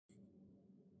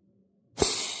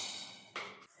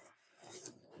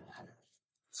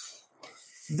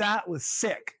That was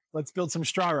sick. Let's build some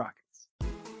straw rockets.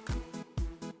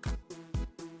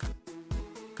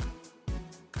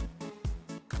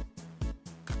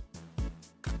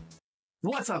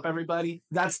 What's up, everybody?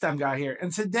 That's STEM Guy here.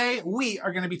 And today we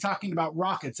are going to be talking about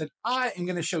rockets. And I am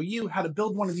going to show you how to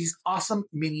build one of these awesome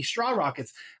mini straw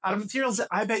rockets out of materials that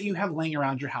I bet you have laying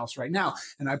around your house right now.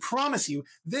 And I promise you,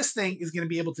 this thing is going to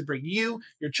be able to bring you,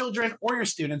 your children, or your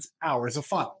students hours of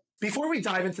fun. Before we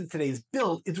dive into today's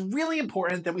build, it's really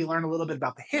important that we learn a little bit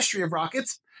about the history of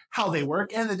rockets, how they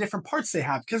work, and the different parts they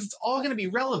have, because it's all going to be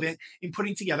relevant in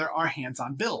putting together our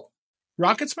hands-on build.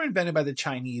 Rockets were invented by the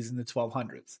Chinese in the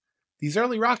 1200s. These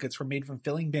early rockets were made from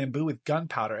filling bamboo with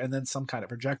gunpowder and then some kind of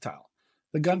projectile.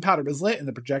 The gunpowder was lit and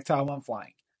the projectile went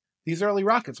flying. These early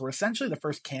rockets were essentially the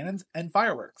first cannons and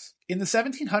fireworks. In the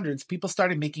 1700s, people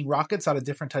started making rockets out of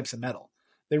different types of metal.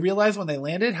 They realized when they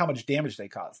landed how much damage they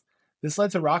caused. This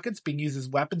led to rockets being used as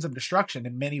weapons of destruction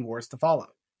in many wars to follow.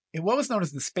 In what was known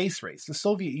as the space race, the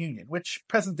Soviet Union, which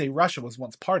present-day Russia was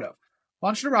once part of,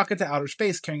 launched a rocket to outer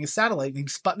space carrying a satellite named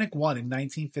Sputnik 1 in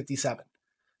 1957.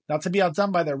 Not to be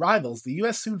outdone by their rivals, the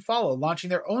US soon followed, launching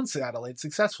their own satellite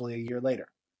successfully a year later.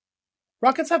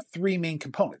 Rockets have three main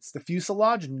components: the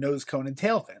fuselage, nose cone, and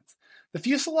tail fins. The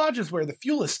fuselage is where the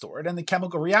fuel is stored and the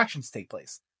chemical reactions take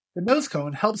place. The nose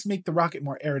cone helps make the rocket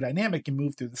more aerodynamic and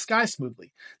move through the sky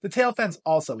smoothly. The tail fins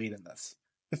also aid in this.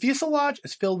 The fuselage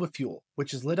is filled with fuel,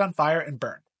 which is lit on fire and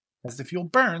burned. As the fuel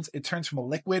burns, it turns from a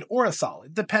liquid or a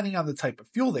solid, depending on the type of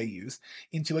fuel they use,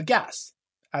 into a gas.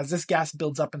 As this gas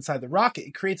builds up inside the rocket,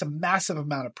 it creates a massive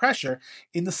amount of pressure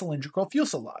in the cylindrical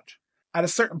fuselage. At a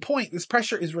certain point, this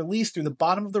pressure is released through the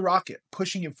bottom of the rocket,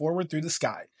 pushing it forward through the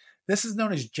sky. This is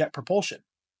known as jet propulsion.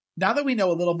 Now that we know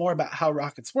a little more about how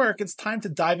rockets work, it's time to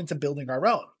dive into building our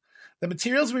own. The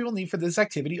materials we will need for this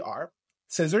activity are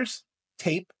scissors,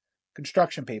 tape,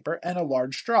 construction paper, and a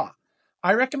large straw.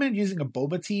 I recommend using a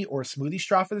boba tea or a smoothie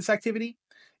straw for this activity.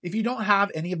 If you don't have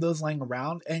any of those laying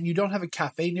around and you don't have a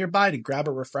cafe nearby to grab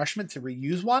a refreshment to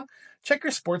reuse one, check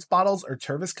your sports bottles or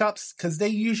Tervis cups because they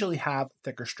usually have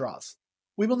thicker straws.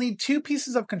 We will need 2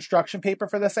 pieces of construction paper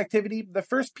for this activity. The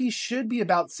first piece should be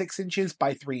about 6 inches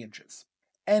by 3 inches.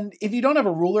 And if you don't have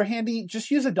a ruler handy,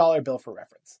 just use a dollar bill for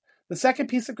reference. The second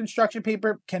piece of construction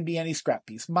paper can be any scrap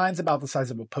piece. Mine's about the size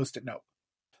of a Post-it note.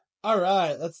 All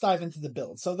right, let's dive into the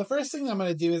build. So the first thing I'm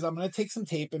going to do is I'm going to take some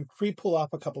tape and pre-pull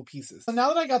off a couple pieces. So now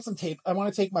that I got some tape, I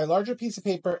want to take my larger piece of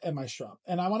paper and my straw.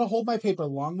 And I want to hold my paper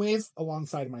long ways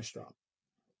alongside my straw.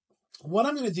 What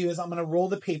I'm going to do is I'm going to roll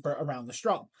the paper around the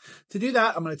straw. To do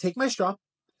that, I'm going to take my straw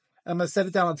and I'm going to set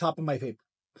it down on top of my paper.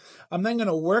 I'm then going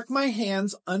to work my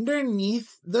hands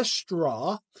underneath the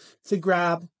straw to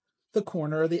grab the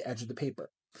corner or the edge of the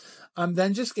paper. I'm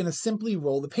then just going to simply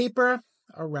roll the paper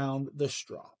around the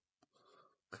straw.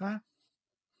 Okay.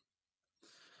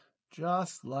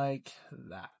 Just like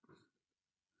that.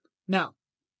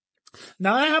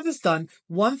 Now that I have this done,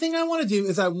 one thing I want to do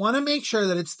is I want to make sure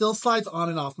that it still slides on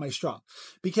and off my straw.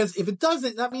 Because if it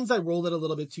doesn't, that means I rolled it a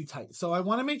little bit too tight. So I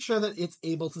want to make sure that it's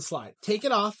able to slide. Take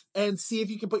it off and see if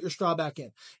you can put your straw back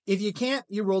in. If you can't,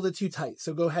 you rolled it too tight.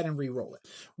 So go ahead and re-roll it.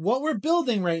 What we're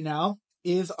building right now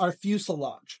is our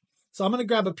fuselage. So I'm going to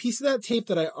grab a piece of that tape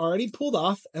that I already pulled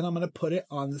off and I'm going to put it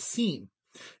on the seam,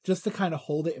 just to kind of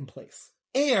hold it in place.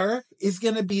 Air is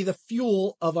going to be the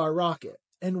fuel of our rocket,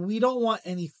 and we don't want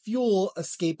any fuel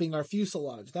escaping our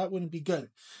fuselage. That wouldn't be good.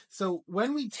 So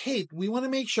when we tape, we want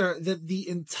to make sure that the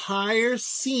entire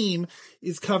seam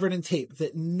is covered in tape,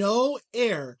 that no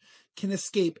air can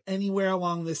escape anywhere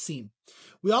along this seam.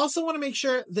 We also want to make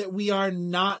sure that we are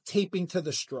not taping to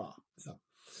the straw. So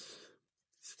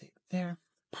tape there.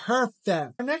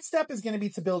 Perfect. Our next step is going to be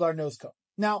to build our nose cone.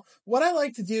 Now, what I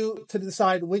like to do to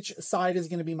decide which side is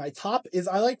going to be my top is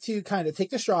I like to kind of take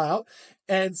the straw out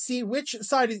and see which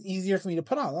side is easier for me to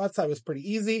put on. That side was pretty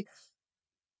easy.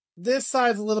 This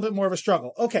side's a little bit more of a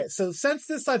struggle. Okay, so since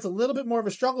this side's a little bit more of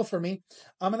a struggle for me,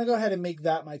 I'm going to go ahead and make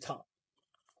that my top.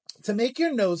 To make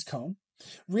your nose cone,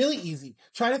 really easy.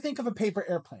 Try to think of a paper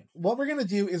airplane. What we're going to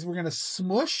do is we're going to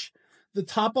smush the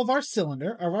top of our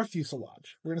cylinder, of our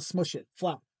fuselage. We're going to smush it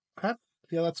flat. Okay,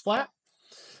 feel that's flat?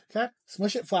 Okay,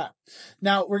 smush it flat.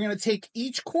 Now we're going to take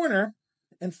each corner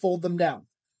and fold them down.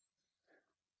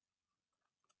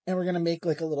 And we're going to make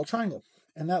like a little triangle.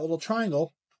 And that little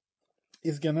triangle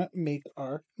is going to make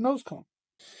our nose cone.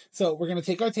 So we're going to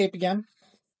take our tape again.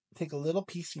 Take a little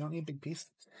piece. You don't need a big piece.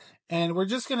 And we're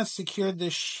just going to secure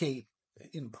this shape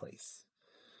in place.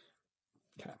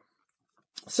 Okay.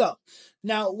 So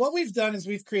now what we've done is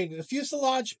we've created a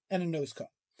fuselage and a nose cone.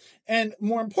 And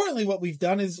more importantly, what we've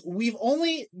done is we've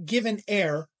only given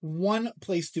air one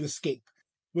place to escape,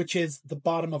 which is the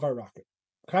bottom of our rocket.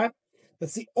 okay?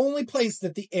 That's the only place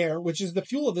that the air, which is the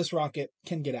fuel of this rocket,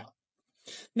 can get out.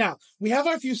 Now, we have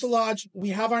our fuselage, we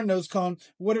have our nose cone.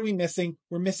 What are we missing?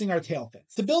 We're missing our tail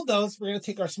fins. To build those, we're going to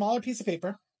take our smaller piece of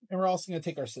paper, and we're also going to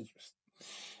take our scissors.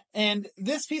 And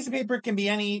this piece of paper can be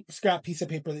any scrap piece of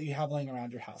paper that you have laying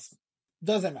around your house.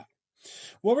 Doesn't matter.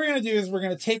 What we're going to do is we're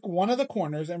going to take one of the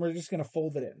corners, and we're just going to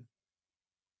fold it in.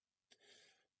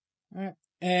 All right.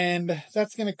 And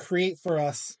that's going to create for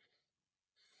us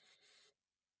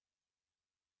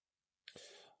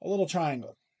a little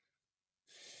triangle.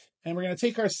 And we're going to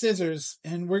take our scissors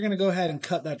and we're going to go ahead and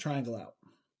cut that triangle out.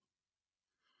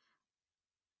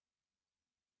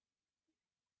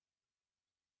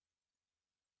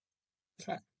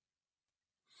 Okay.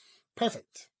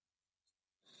 Perfect.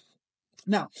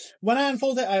 Now, when I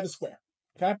unfold it, I have a square.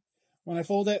 Okay. When I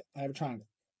fold it, I have a triangle.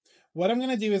 What I'm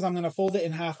going to do is I'm going to fold it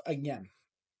in half again.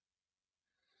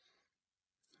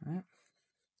 All right.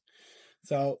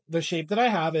 So the shape that I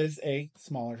have is a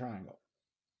smaller triangle.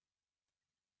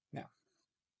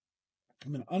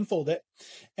 I'm going to unfold it,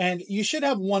 and you should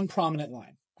have one prominent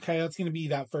line. Okay, that's going to be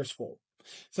that first fold.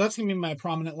 So that's going to be my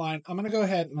prominent line. I'm going to go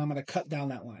ahead and I'm going to cut down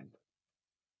that line.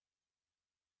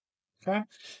 Okay,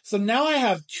 so now I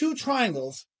have two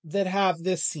triangles that have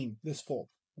this seam, this fold.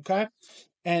 Okay,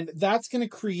 and that's going to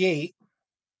create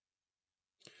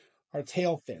our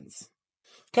tail fins.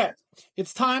 Okay,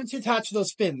 it's time to attach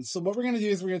those fins. So what we're going to do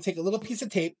is we're going to take a little piece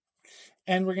of tape,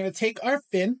 and we're going to take our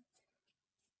fin,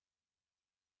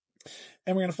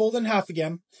 and we're going to fold it in half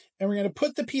again, and we're going to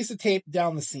put the piece of tape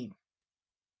down the seam.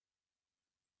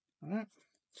 All right.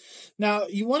 Now,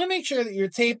 you want to make sure that your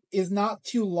tape is not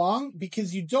too long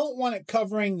because you don't want it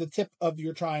covering the tip of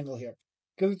your triangle here,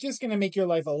 because it's just going to make your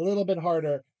life a little bit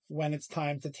harder when it's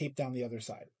time to tape down the other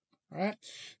side. All right.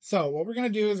 So what we're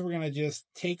going to do is we're going to just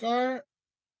take our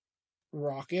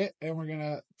rocket and we're going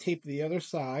to tape the other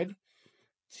side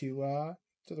to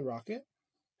the rocket.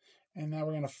 And now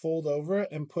we're going to fold over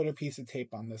it and put a piece of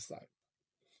tape on this side.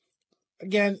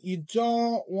 Again, you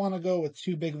don't want to go with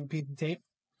too big of a piece of tape.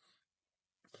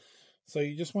 So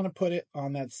you just want to put it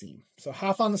on that seam. So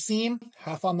half on the seam,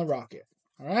 half on the rocket.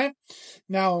 All right.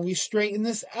 Now, when we straighten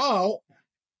this out,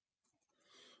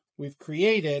 we've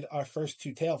created our first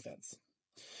two tail fins.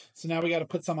 So now we got to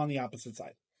put some on the opposite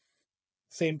side.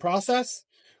 Same process.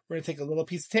 We're going to take a little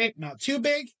piece of tape, not too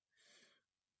big.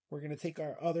 We're going to take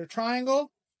our other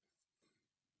triangle.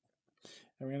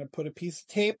 And we're going to put a piece of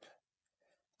tape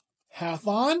half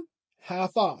on,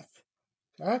 half off.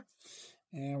 Okay.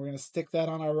 And we're going to stick that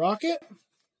on our rocket.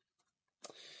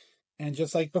 And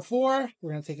just like before,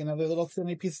 we're going to take another little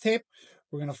tiny piece of tape.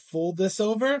 We're going to fold this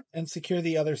over and secure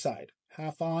the other side.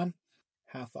 Half on,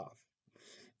 half off.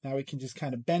 Now we can just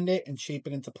kind of bend it and shape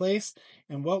it into place.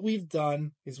 And what we've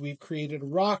done is we've created a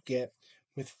rocket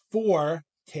with 4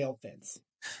 tail fins.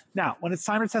 Now, when it's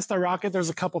time to test our rocket,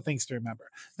 there's a couple things to remember.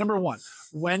 Number one,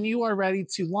 when you are ready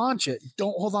to launch it,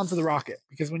 don't hold on to the rocket,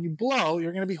 because when you blow,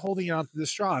 you're going to be holding it onto the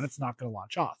straw and it's not going to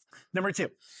launch off. Number two,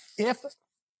 if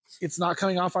it's not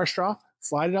coming off our straw,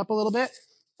 slide it up a little bit,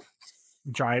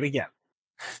 and try it again.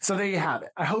 So there you have it.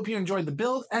 I hope you enjoyed the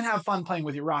build and have fun playing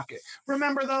with your rocket.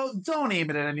 Remember though, don't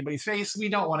aim it at anybody's face. We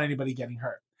don't want anybody getting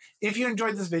hurt. If you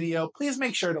enjoyed this video, please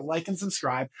make sure to like and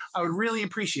subscribe. I would really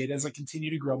appreciate it as I continue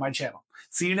to grow my channel.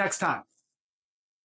 See you next time.